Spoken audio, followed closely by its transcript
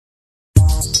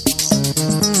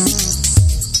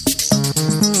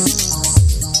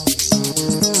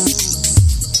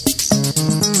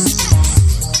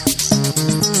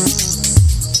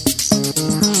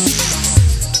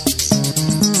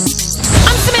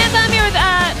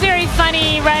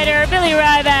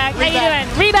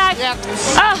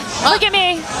Gutstadt. Oh, look at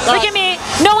me. Look at me.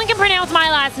 No one can pronounce my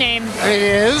last name. It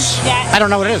is? Yeah. I don't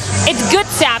know what it is. It's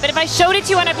Gutstadt, but if I showed it to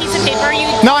you on a piece of paper, you...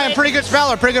 No, I'm a pretty good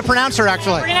speller, pretty good pronouncer,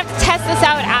 actually. We're going to have to test this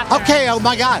out after. Okay, oh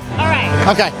my God. All right.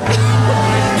 Okay.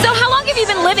 So how long have you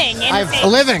been living in the States?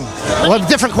 Living. Well,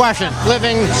 different question.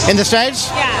 Living in the States?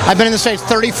 Yeah. I've been in the States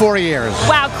 34 years.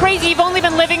 Wow, crazy. You've only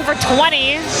been living for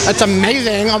 20. That's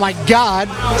amazing. Oh my God.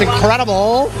 It's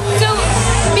incredible. So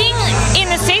being in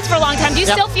the States for a long time, do you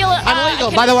still feel... I'm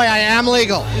legal. By the way, I am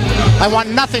legal. I want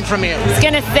nothing from you. I was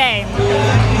going to say,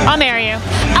 I'll marry you.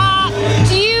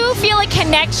 Do you feel a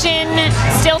connection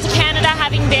still to Canada,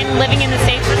 having been living in the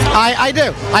States for so long? I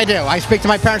do. I speak to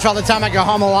my parents all the time. I go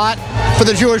home a lot for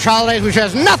the Jewish holidays, which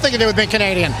has nothing to do with being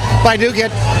Canadian. But I do get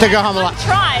to go home a lot.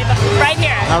 Tribe, right here.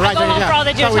 Right I go home for all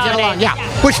the Jewish holidays. Get along,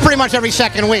 yeah. Which pretty much every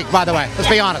second week, by the way. Let's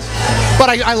be honest. But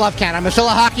I love Canada. I'm still a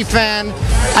hockey fan.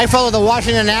 I follow the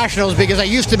Washington Nationals because I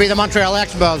used to be the Montreal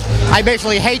Expos. I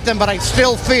basically hate them, but I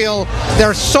still feel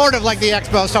they're sort of like the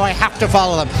Expos, so I have to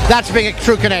follow them. That's being a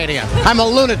true Canadian. I'm a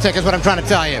lunatic is what I'm trying to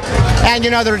tell you. And you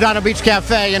know the Redondo Beach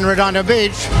Cafe in Redondo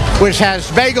Beach, which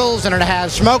has bagels and it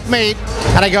has smoked meat,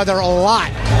 and I go there a lot.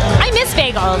 I miss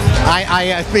bagels.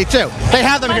 Me too. They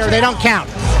have them here. They don't count.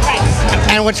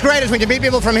 And what's great is when you meet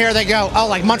people from here, they go, oh,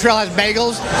 like Montreal has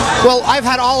bagels? Well, I've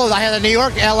had all of them. I had New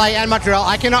York, LA, and Montreal.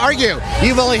 I can argue.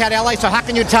 You've only had LA, so how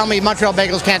can you tell me Montreal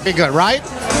bagels can't be good, right?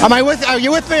 Are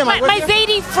you with me? My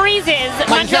Zadie freezes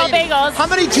Montreal bagels. How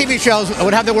many TV shows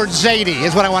would have the word Zadie,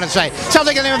 is what I want to say. Sounds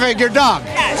like the name of your dog.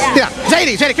 Yeah.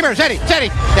 Zadie, come here, Zadie.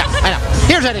 Yeah, I know.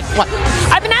 Here, Zadie. What?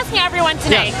 I've been asking everyone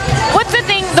tonight, what's the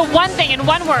one thing in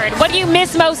one word, what do you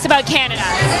miss most about Canada?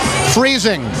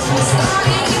 Freezing.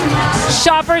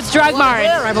 Shoppers Drug Mart.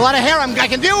 I have a lot of hair. I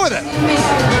can deal with it.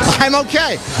 I'm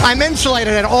okay. I'm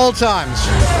insulated at all times.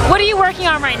 What are you working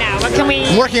on right now? What can we...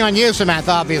 I'm working on you,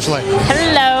 Samantha, obviously.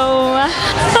 Hello.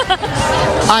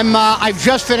 I've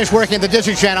just finished working at the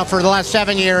Disney Channel for the last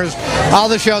 7 years. All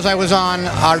the shows I was on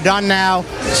are done now.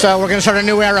 So we're going to start a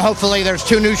new era. Hopefully there's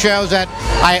 2 new shows that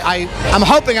I'm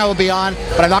hoping I will be on.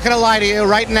 But I'm not going to lie to you.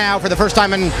 Right now, for the first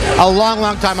time in a long,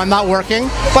 long time, I'm not working.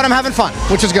 But I'm having fun,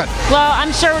 which is good. Well,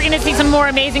 I'm sure we're going to see some more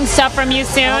amazing stuff from you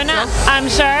soon. I'm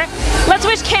sure. Let's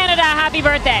wish Canada a happy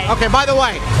birthday. Okay, by the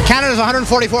way, Canada's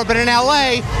 144, but in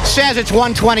LA says it's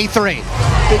 123.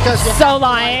 Because so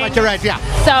lying. But you're right, yeah.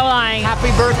 So lying.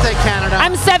 Happy birthday, Canada.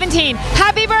 I'm 17.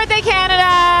 Happy birthday,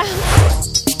 Canada.